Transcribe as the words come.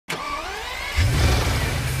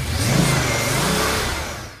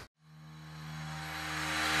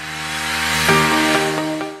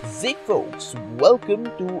Hey folks, welcome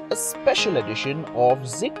to a special edition of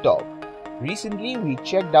ZigTalk. Recently we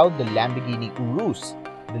checked out the Lamborghini Urus.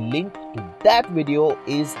 The link to that video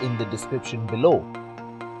is in the description below.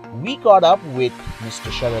 We caught up with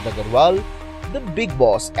Mr. Sharad Agarwal, the big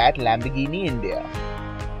boss at Lamborghini India.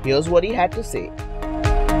 Here's what he had to say.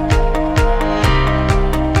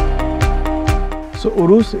 So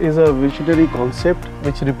Urus is a visionary concept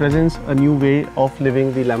which represents a new way of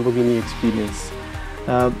living the Lamborghini experience.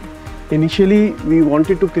 Initially, we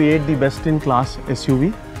wanted to create the best-in-class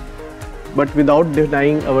SUV, but without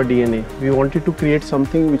denying our DNA. We wanted to create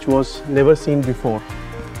something which was never seen before.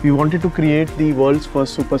 We wanted to create the world's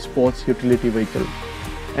first super sports utility vehicle.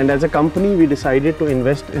 And as a company, we decided to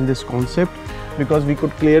invest in this concept because we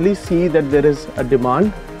could clearly see that there is a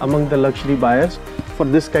demand among the luxury buyers for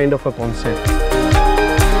this kind of a concept.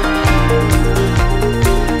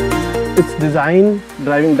 Its design,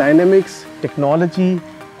 driving dynamics, technology,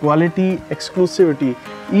 quality, exclusivity,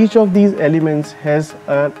 each of these elements has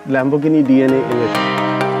a Lamborghini DNA in it.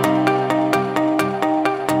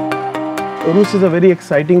 Urus is a very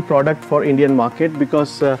exciting product for Indian market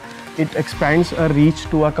because it expands our reach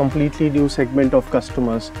to a completely new segment of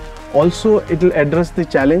customers. Also, it will address the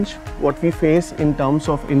challenge what we face in terms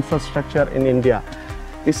of infrastructure in India.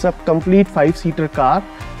 It's a complete 5-seater car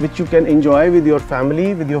which you can enjoy with your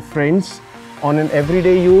family, with your friends, on an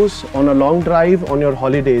everyday use, on a long drive, on your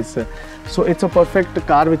holidays. So it's a perfect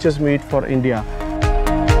car which is made for India.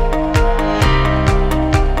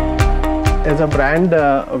 As a brand,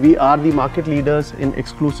 we are the market leaders in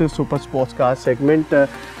exclusive super sports car segment.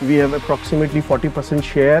 We have approximately 40%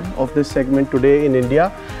 share of this segment today in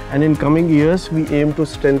India, and in coming years we aim to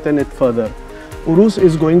strengthen it further. Urus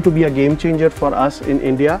is going to be a game changer for us in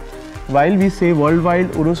India. While we say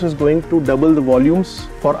worldwide, Urus is going to double the volumes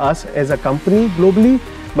for us as a company globally,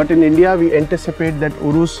 but in India we anticipate that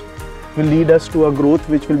Urus will lead us to a growth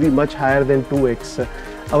which will be much higher than 2x.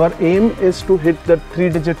 Our aim is to hit the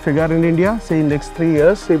 3-digit figure in India, say in next 3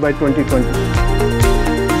 years, say by 2020.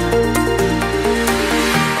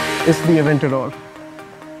 It's the Aventador.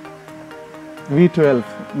 V12.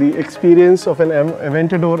 The experience of an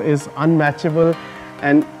Aventador is unmatchable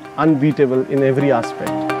and unbeatable in every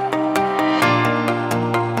aspect.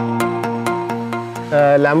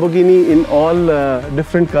 Lamborghini in all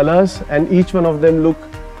different colors, and each one of them look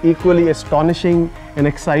equally astonishing and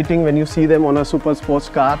exciting when you see them on a super sports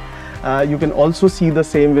car. You can also see the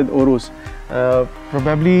same with Urus.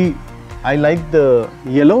 Probably I like the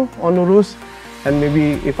yellow on Urus, and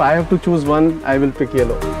maybe if I have to choose one, I will pick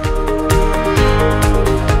yellow.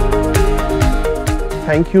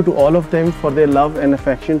 Thank you to all of them for their love and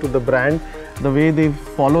affection to the brand, the way they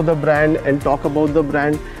follow the brand and talk about the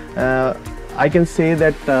brand. I can say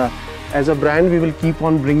that as a brand, we will keep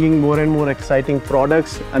on bringing more and more exciting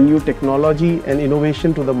products, a new technology and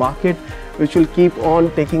innovation to the market, which will keep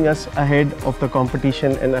on taking us ahead of the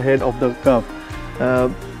competition and ahead of the curve.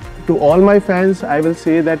 To all my fans, I will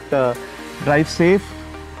say that drive safe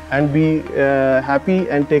and be happy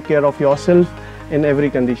and take care of yourself in every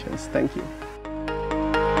conditions. Thank you.